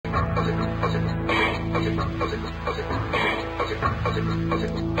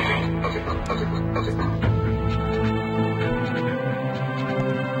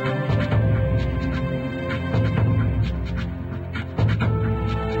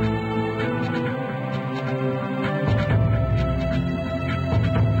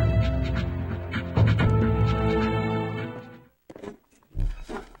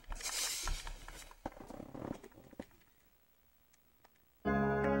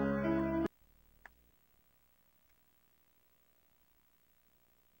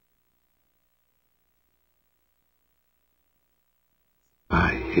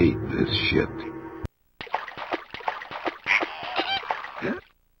I hate this shit.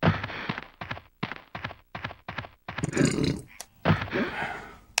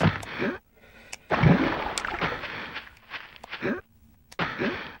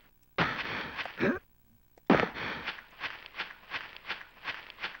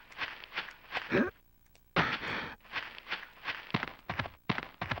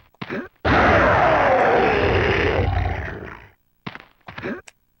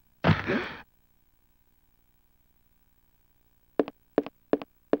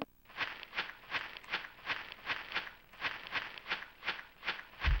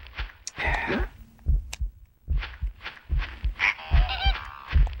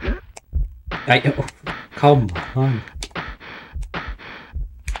 Oh, come on.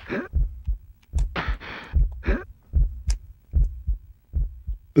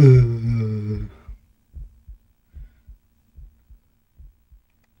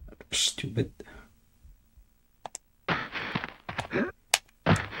 Stupid.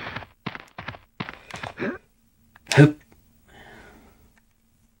 Hup.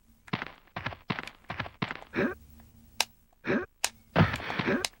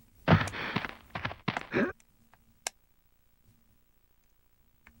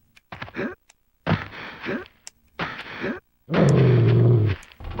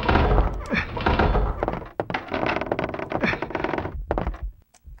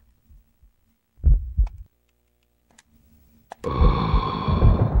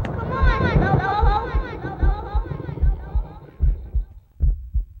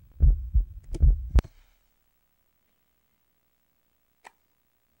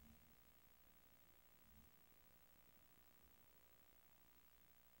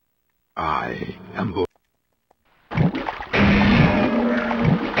 I am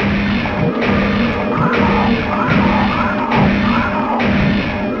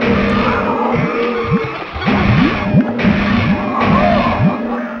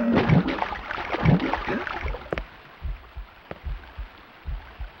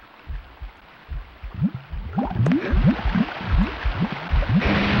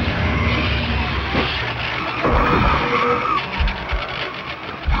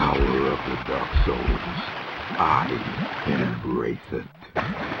the Dark Souls. I embrace it.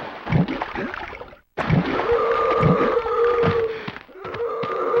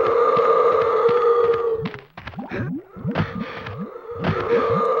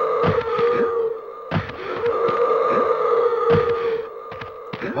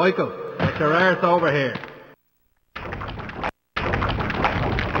 Michael, get your arse over here.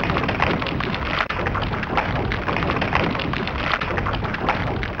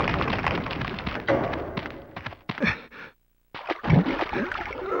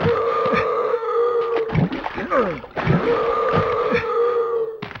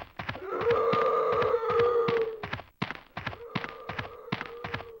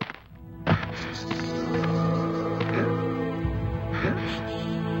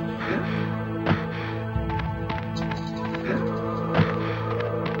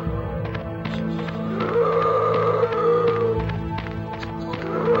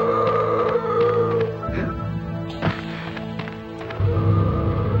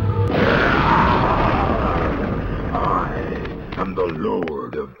 I'm the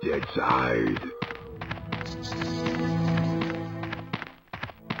Lord of Deadside.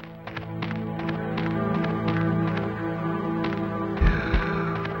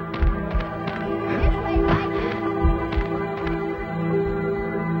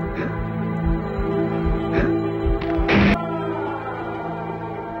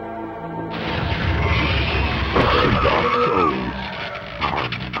 The Dark Souls are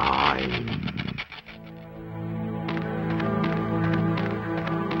mine.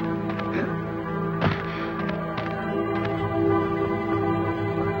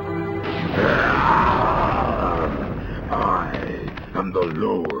 I am the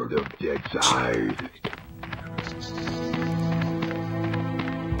Lord of Deadside.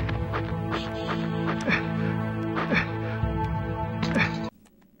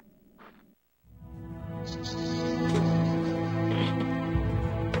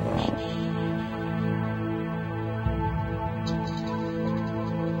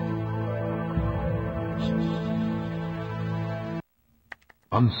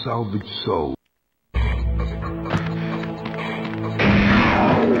 Unsalvaged soul.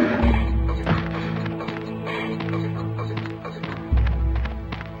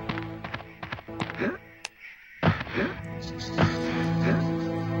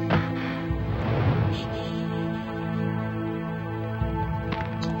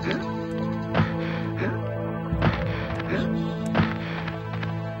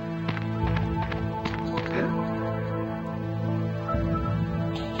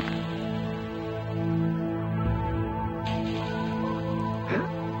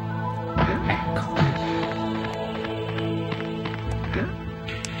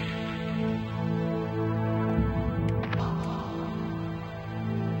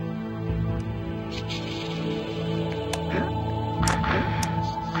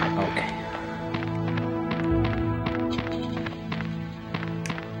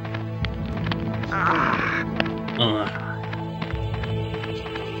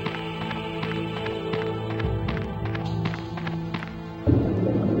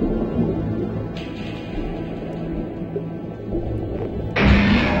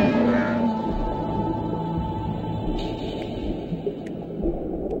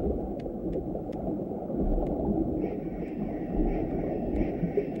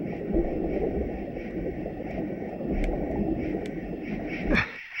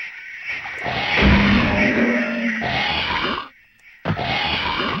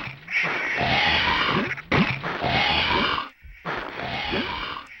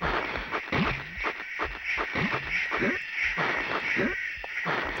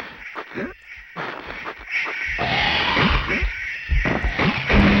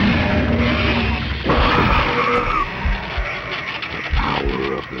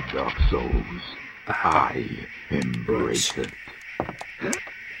 Dark souls, I embrace it.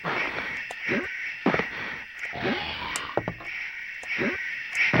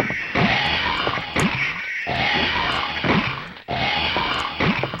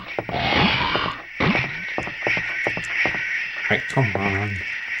 Right, come on.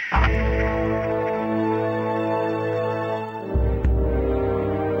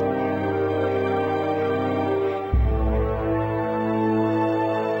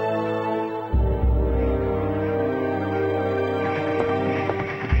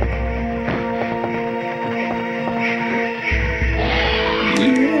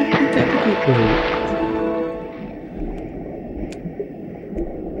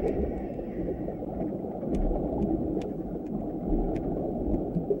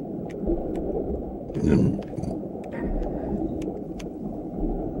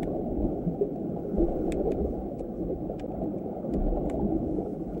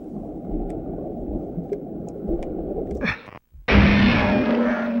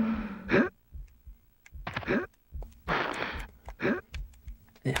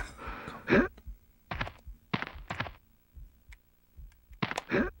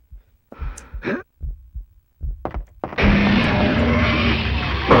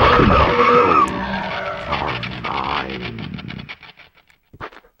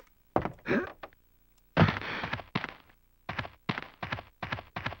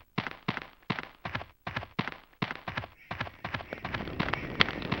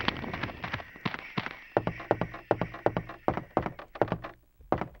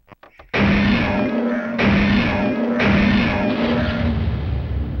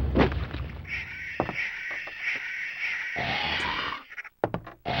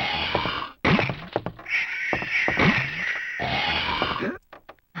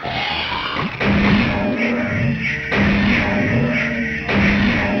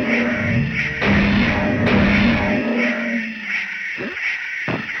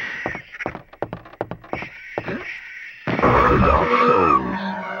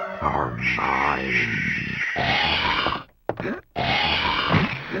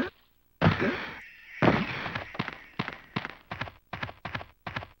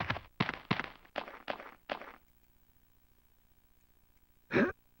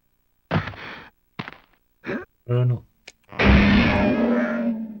 No.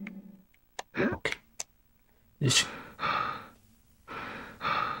 Okay. This.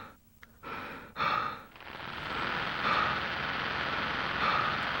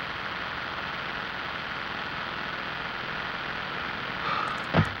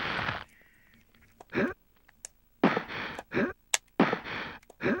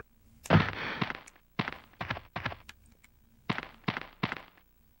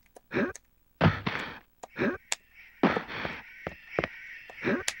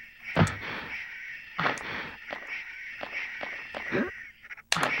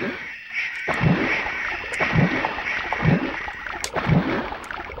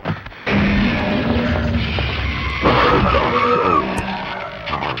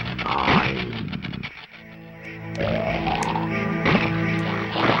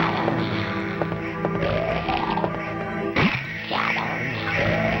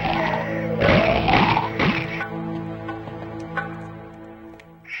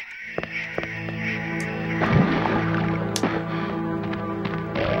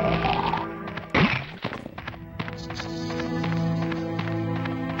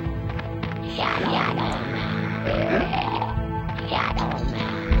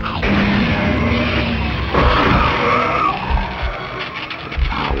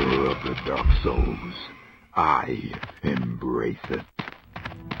 Power of the Dark Souls. I embrace it.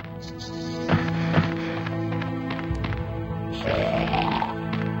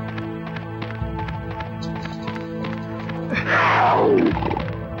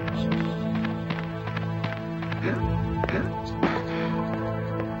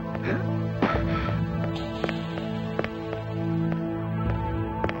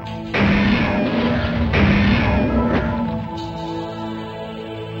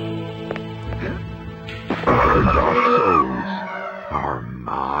 The Dark Souls are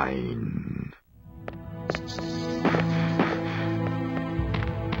mine.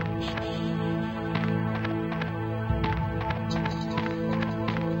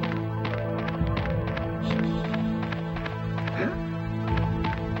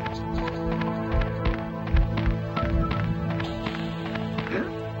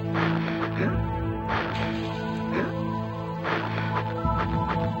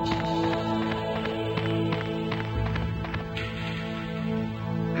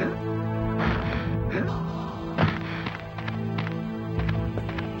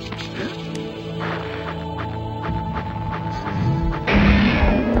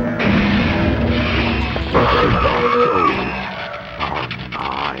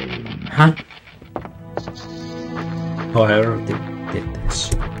 Huh? Oh, I already did this.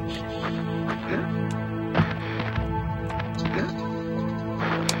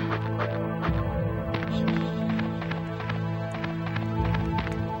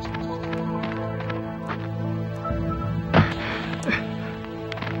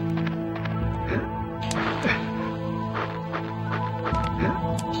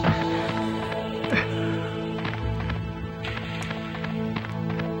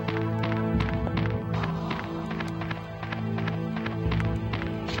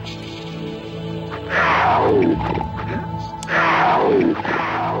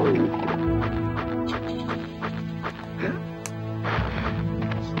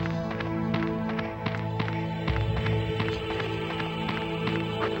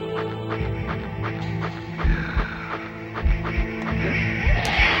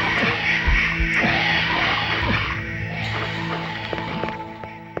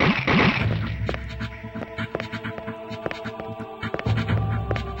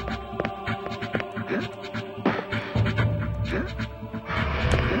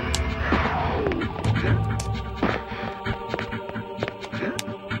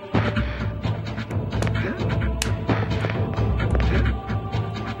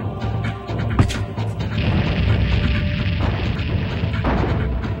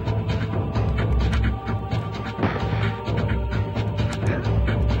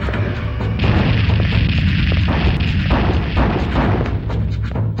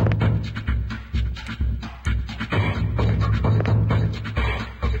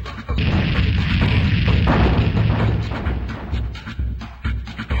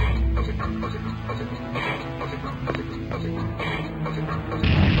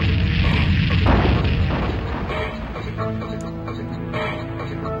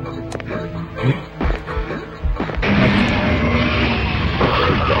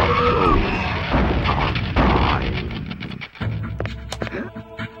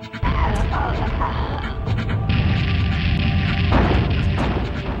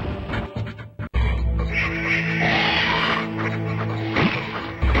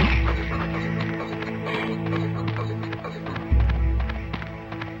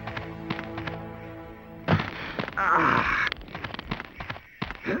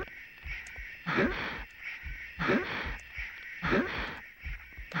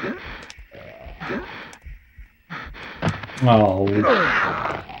 Oh.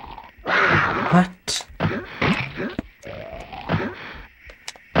 What?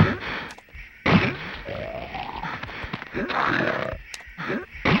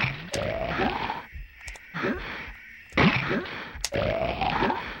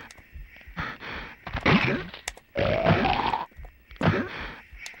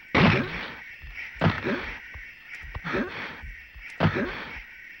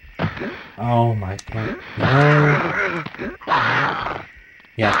 Oh my god. No.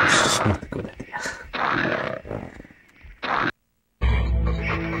 Yeah, this is not a good idea.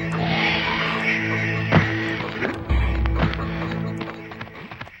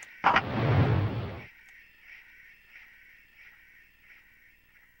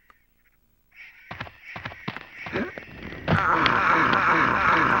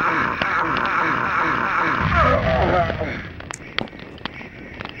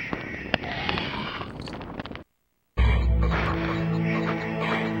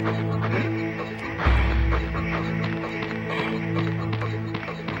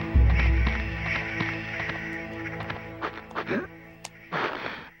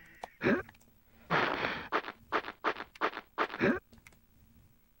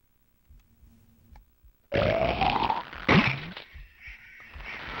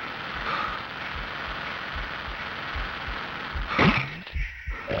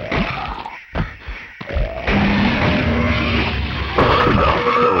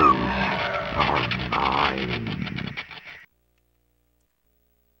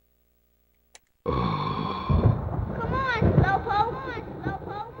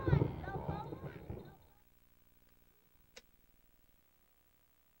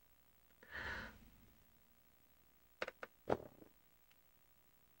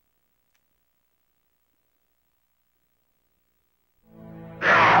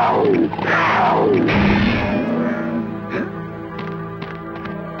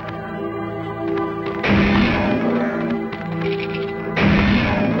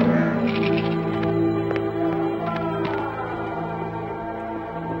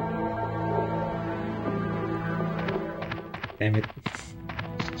 Damn it.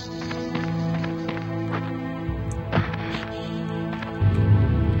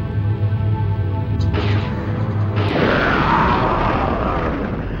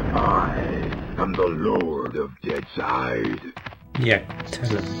 I am the Lord of Deadside. Yeah, tell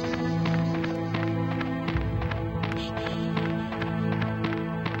him.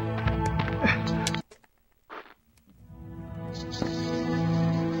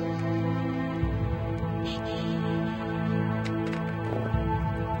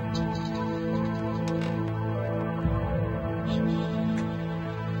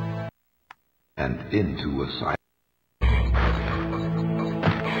 And into a silence.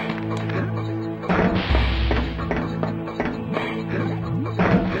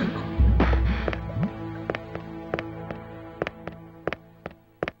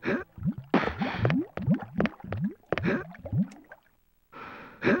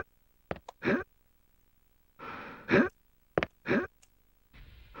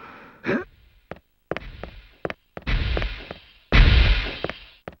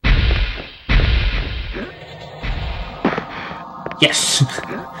 Yes!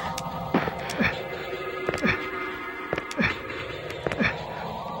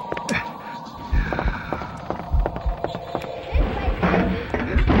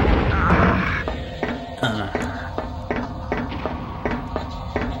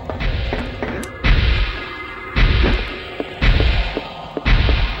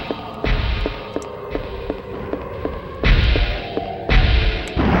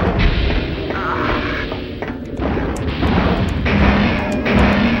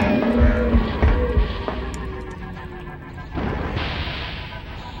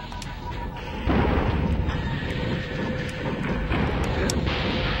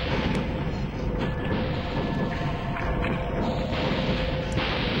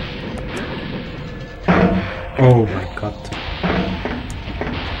 Oh my god.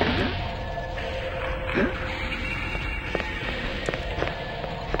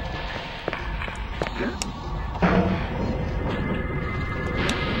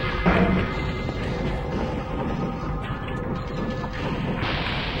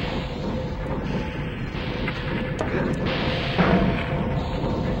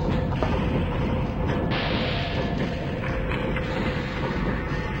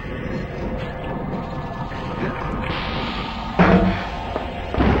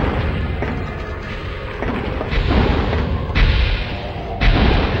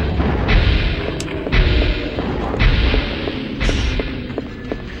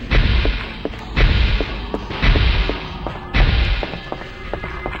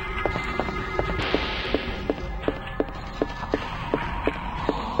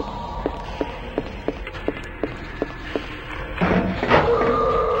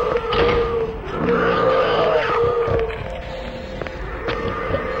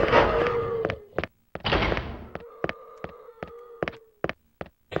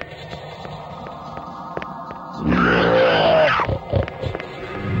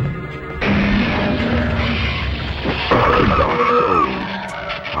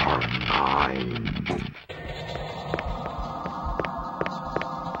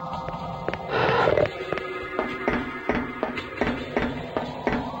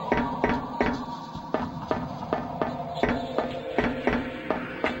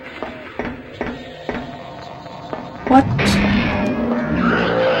 What?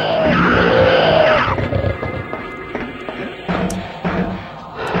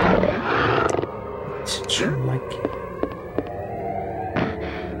 It's true, like...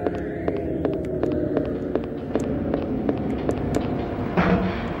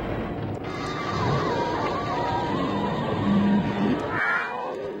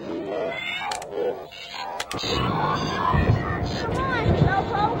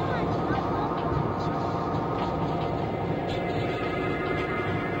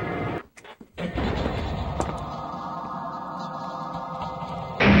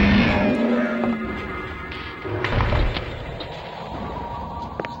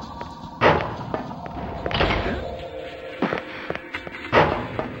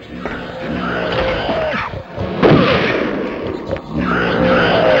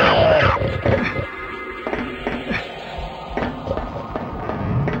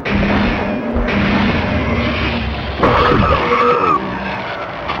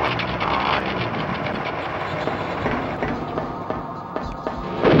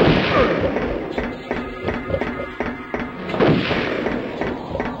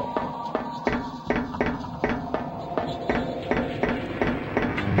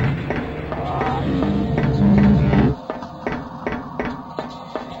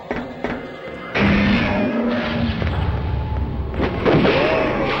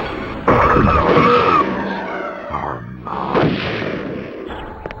 Are mine.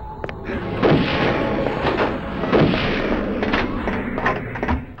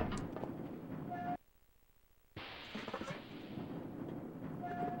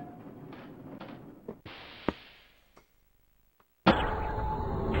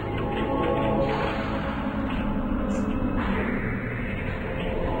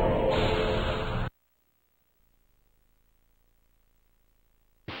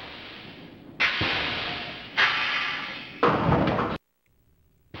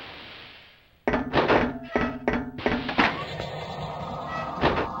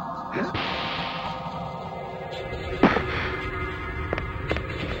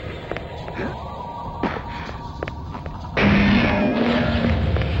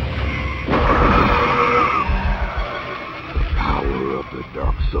 Power of the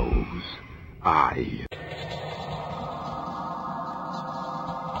Dark Souls. I.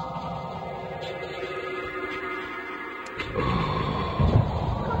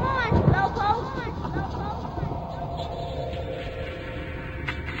 Come on, Slowpoke.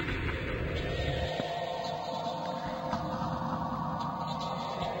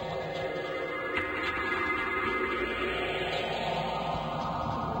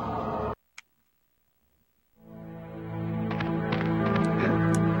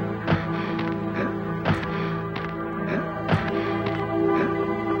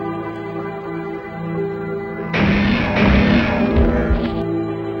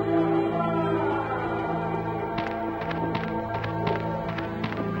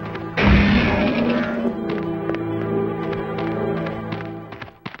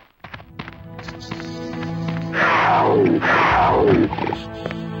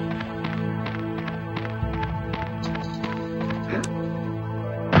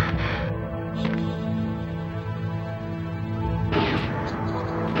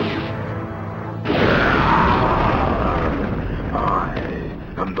 I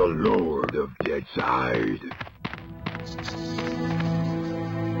am the Lord of Deadside.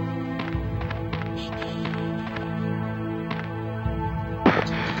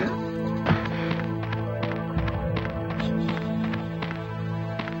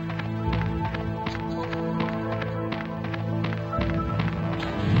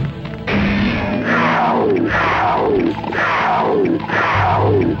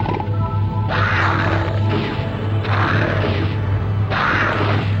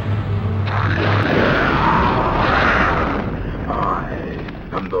 I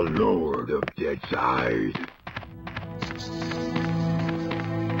am the Lord of Deadside.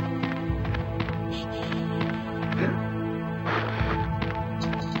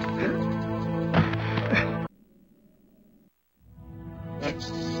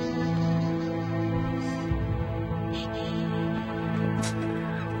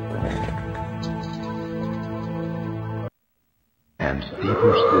 And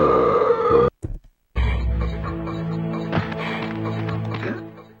deeper still,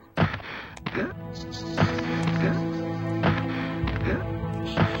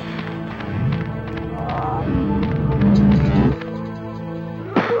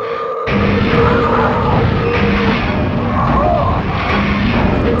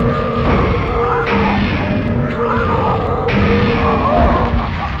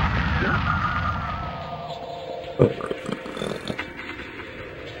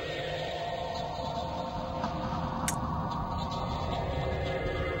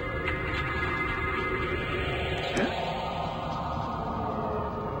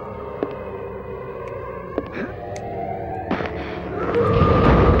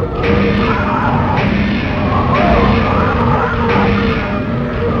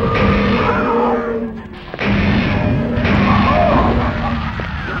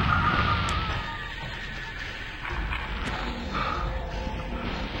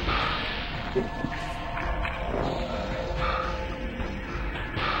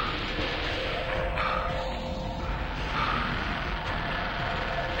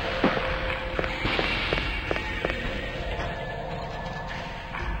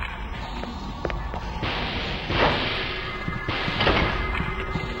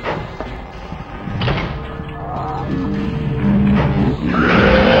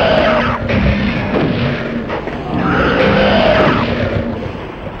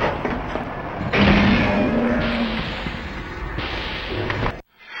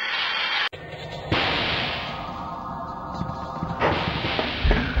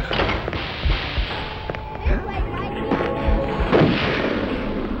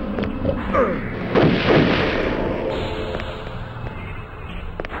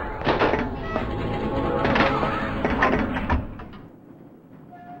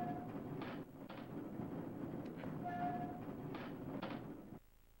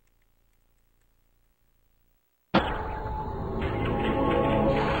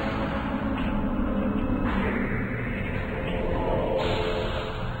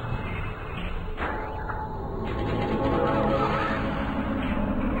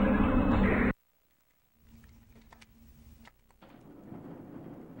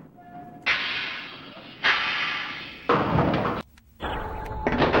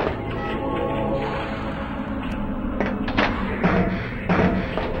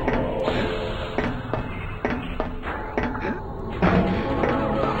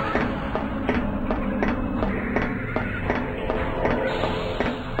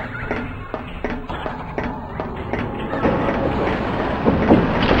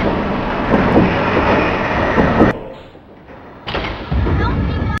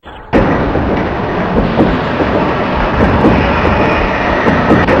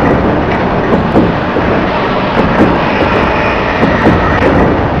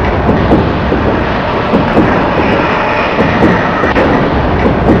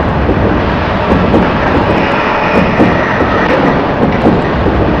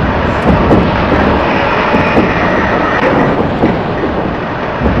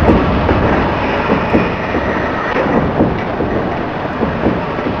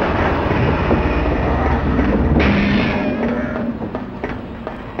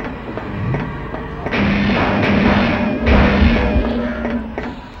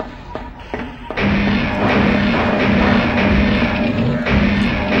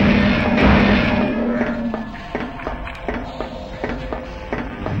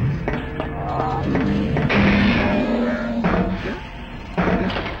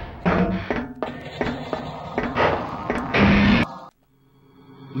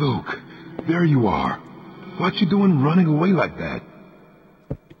 Luke, there you are. What you doing running away like that?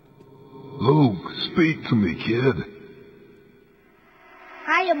 Luke, speak to me, kid.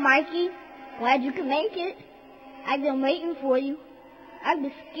 Hiya, Mikey. Glad you could make it. I've been waiting for you. I've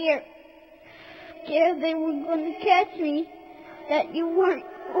been scared. Scared they were going to catch me. That you weren't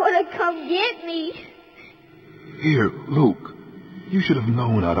going to come get me. Here, Luke. You should have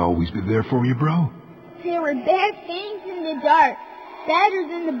known I'd always be there for you, bro. There were bad things in the dark. Badder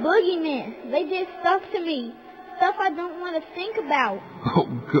than the boogeyman. They did stuff to me. Stuff I don't want to think about. Oh,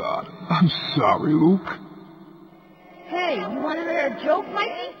 God. I'm sorry, Luke. Hey, you want to hear a joke,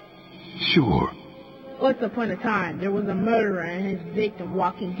 Mikey? Sure. Once upon a time, there was a murderer and his victim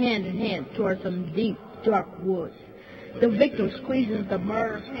walking hand in hand towards some deep, dark woods. The victim squeezes the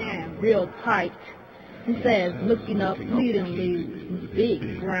murderer's hand real tight and says, looking up pleadingly with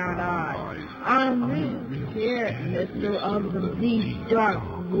big brown eyes, "I'm really scared, mister, of the deep, dark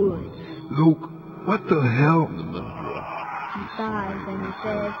woods." Luke, what the hell? He sighs and he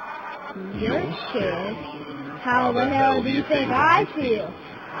says, "You're scared. How the hell do you think I feel?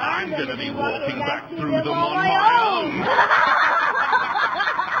 I'm gonna be walking back through them on my own."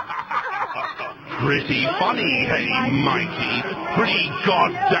 Pretty funny, hey, Mikey? Pretty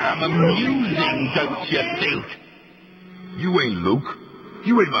goddamn amusing, don't you think? You ain't Luke.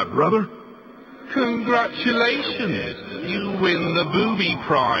 You ain't my brother. Congratulations. You win the booby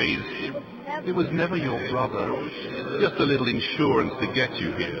prize. It was never your brother. Just a little insurance to get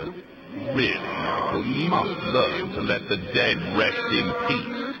you here. Really, Michael, you must learn to let the dead rest in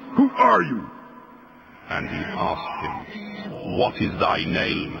peace. Who are you? And he asked him, "What is thy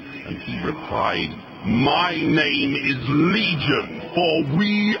name?" And he replied, "My name is Legion, for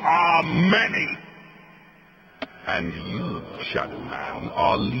we are many." And you, Shadow Man,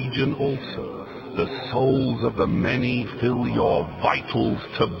 are Legion also. The souls of the many fill your vitals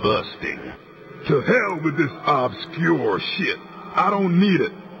to bursting. To hell with this obscure shit. I don't need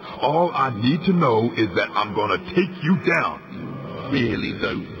it. All I need to know is that I'm gonna take you down. Really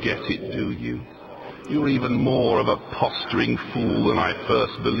don't get it, do you? You're even more of a posturing fool than I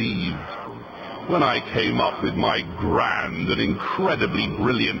first believed. When I came up with my grand and incredibly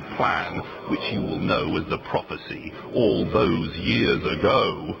brilliant plan, which you will know as the prophecy, all those years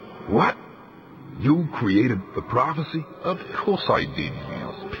ago... What? You created the prophecy? Of course I did,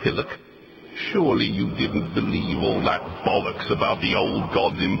 you pillock. Surely you didn't believe all that bollocks about the old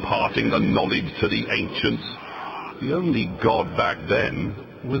gods imparting the knowledge to the ancients. The only god back then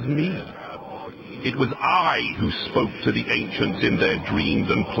was me. It was I who spoke to the ancients in their dreams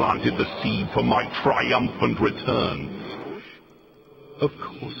and planted the seed for my triumphant return. Of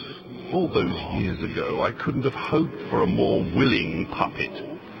course, all those years ago I couldn't have hoped for a more willing puppet.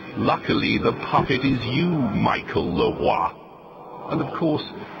 Luckily, the puppet is you, Michael Leroy. And of course,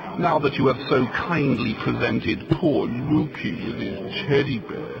 now that you have so kindly presented poor Lukey with his teddy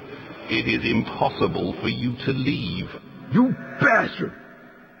bear, it is impossible for you to leave. You bastard!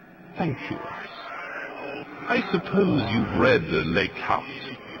 Thank you. I suppose you've read the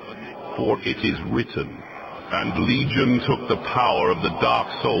Lécarte, for it is written, "And Legion took the power of the Dark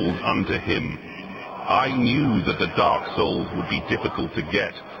Souls unto him." I knew that the Dark Souls would be difficult to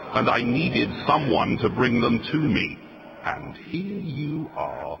get, and I needed someone to bring them to me. And here you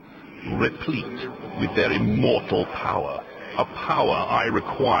are, replete with their immortal power, a power I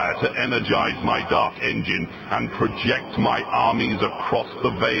require to energize my dark engine and project my armies across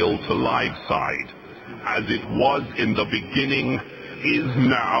the veil to Liveside. As it was in the beginning, is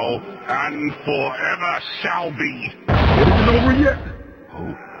now, and forever shall be. Isn't it over yet?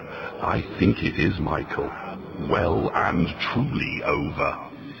 Oh, I think it is, Michael. Well and truly over.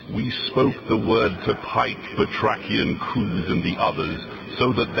 We spoke the word to Pike, Batrachian, Cruz, and the others,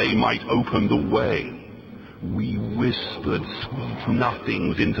 so that they might open the way. We whispered sweet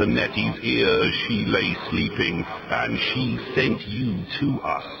nothings into Nettie's ear as she lay sleeping, and she sent you to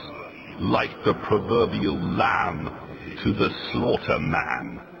us, like the proverbial lamb to the slaughter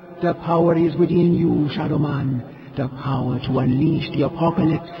man. The power is within you, Shadow Man. The power to unleash the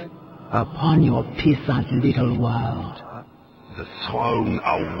apocalypse upon your peasant little world. The throne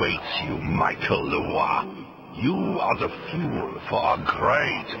awaits you, Michael Leroy. You are the fuel for a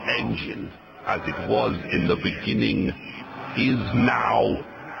great engine, as it was in the beginning, is now,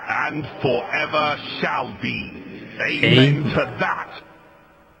 and forever shall be. Amen to that.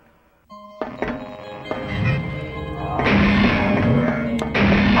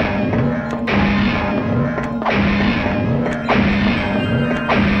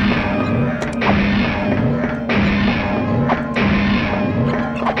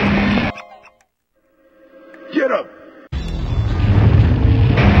 Get up!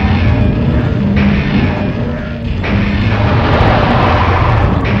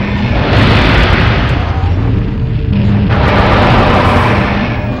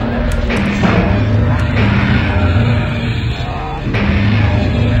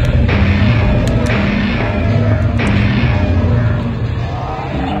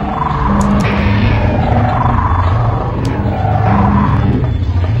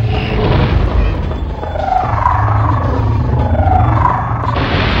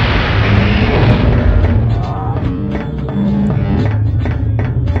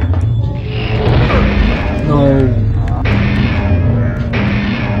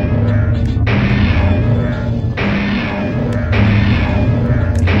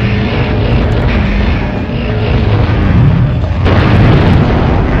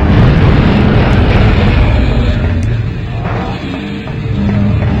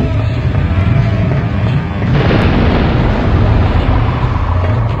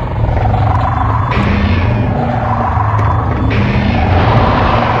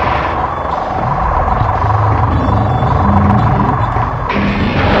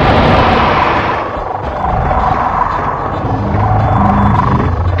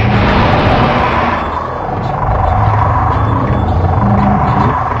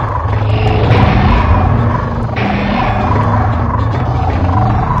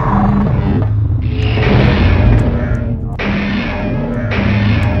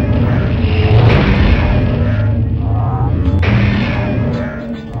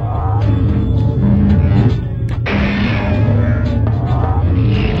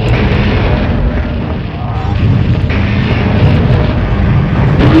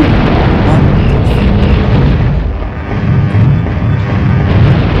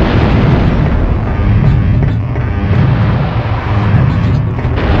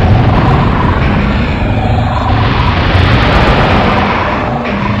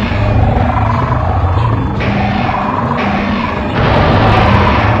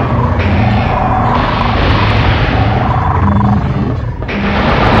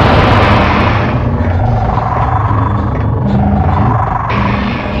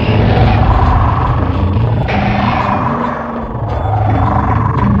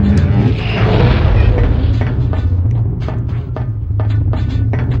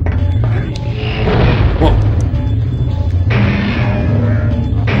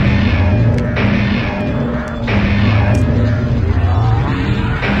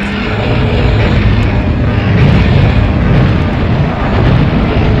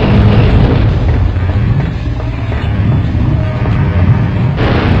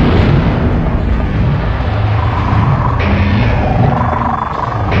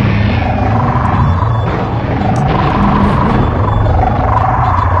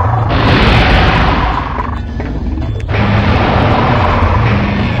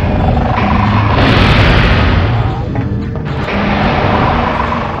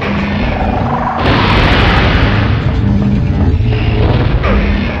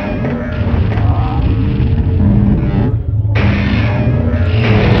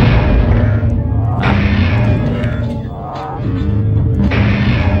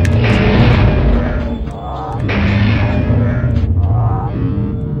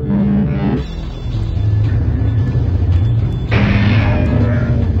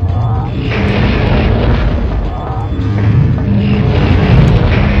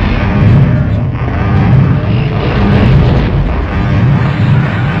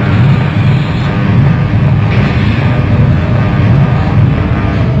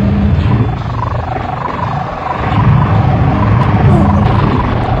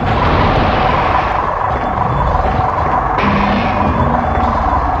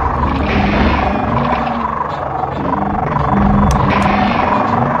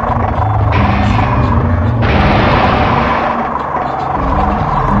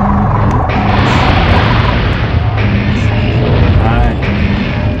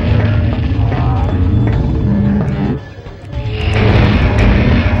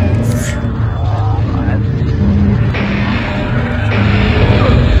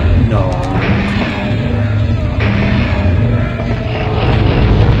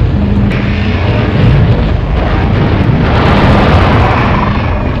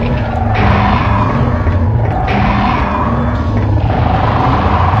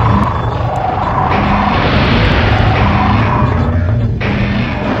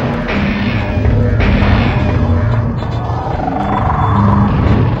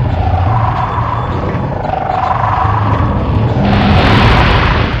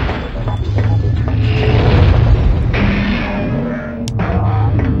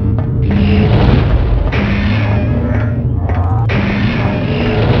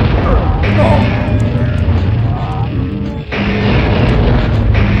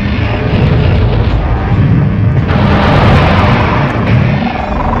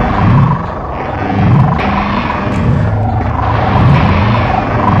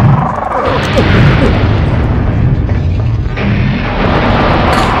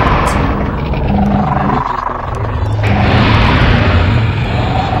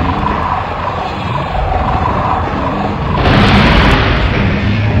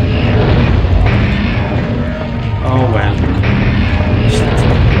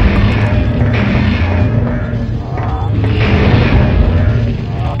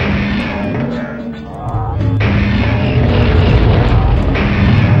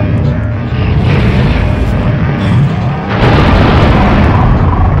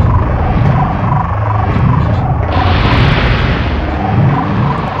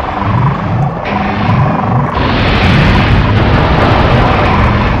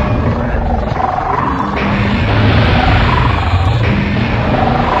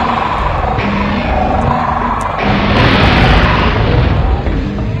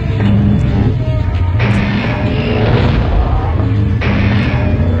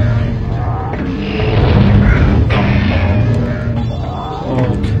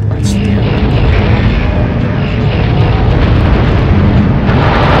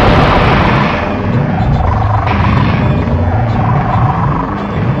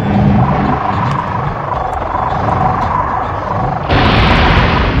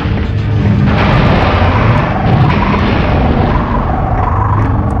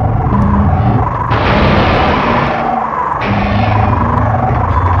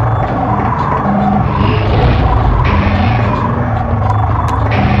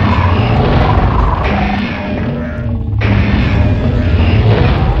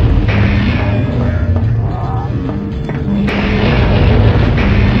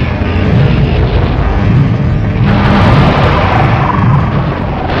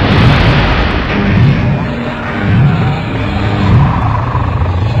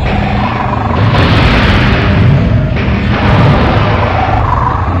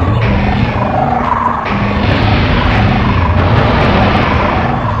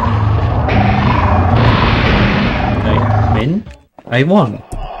 I won.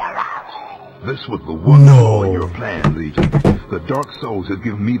 This was the wonderful in your plan, Legion. The Dark Souls have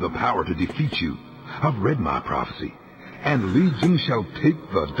given me the power to defeat you. I've read my prophecy. And Legion shall take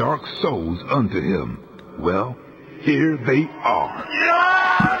the Dark Souls unto him. Well, here they are.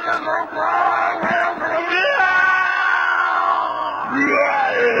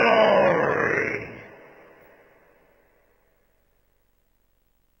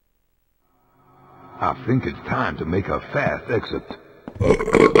 I think it's time to make a fast exit.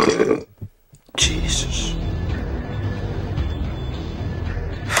 Jesus.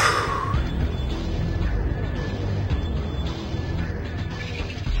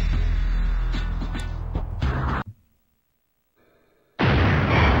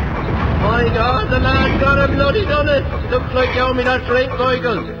 My God, the lad got a bloody done it! Looks like you owe me that freight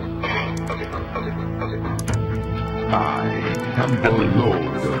cycle. I am the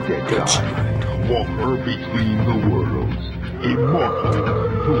Lord of Dead God, walker between the worlds, immortal,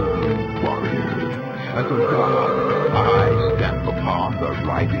 true warrior. As a god, I stand upon the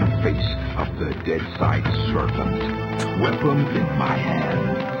writhing face of the dead-side serpent, weapons in my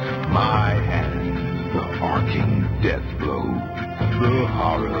hand, the arcing death blow, the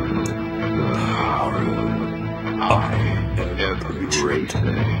horror, I every race.